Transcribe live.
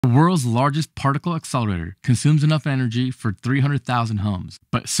The world's largest particle accelerator consumes enough energy for 300,000 homes,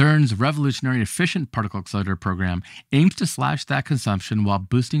 but CERN's revolutionary Efficient Particle Accelerator program aims to slash that consumption while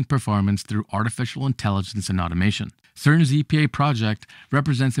boosting performance through artificial intelligence and automation. CERN's EPA project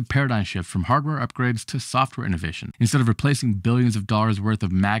represents a paradigm shift from hardware upgrades to software innovation. Instead of replacing billions of dollars worth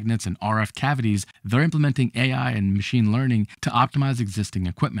of magnets and RF cavities, they're implementing AI and machine learning to optimize existing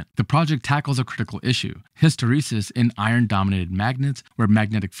equipment. The project tackles a critical issue: hysteresis in iron-dominated magnets, where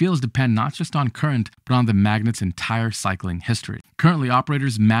magnetic fields depend not just on current, but on the magnet's entire cycling history. Currently,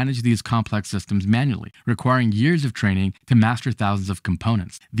 operators manage these complex systems manually, requiring years of training to master thousands of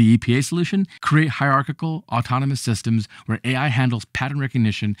components. The EPA solution: create hierarchical, autonomous systems where AI handles pattern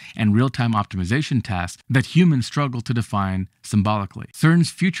recognition and real-time optimization tasks that humans struggle to define symbolically. CERN's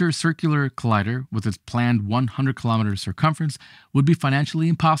future circular collider, with its planned 100-kilometer circumference, would be financially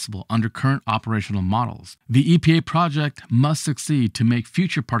impossible under current operational models. The EPA project must succeed to make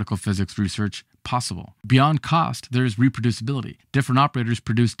future particle physics research possible. Beyond cost, there is reproducibility. Different operators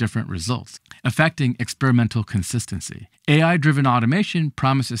produce different results, affecting experimental consistency. AI-driven automation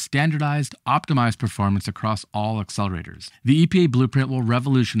promises standardized, optimized performance across all accelerators. The EPA blueprint will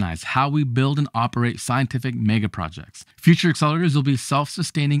revolutionize how we build and operate scientific megaprojects. Future accelerators will be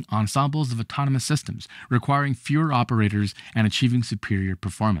self-sustaining ensembles of autonomous systems, requiring fewer operators and achieving superior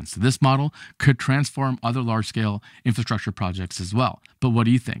performance. This model could transform other large-scale infrastructure projects as well. But what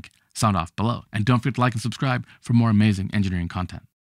do you think? Sound off below. And don't forget to like and subscribe for more amazing engineering content.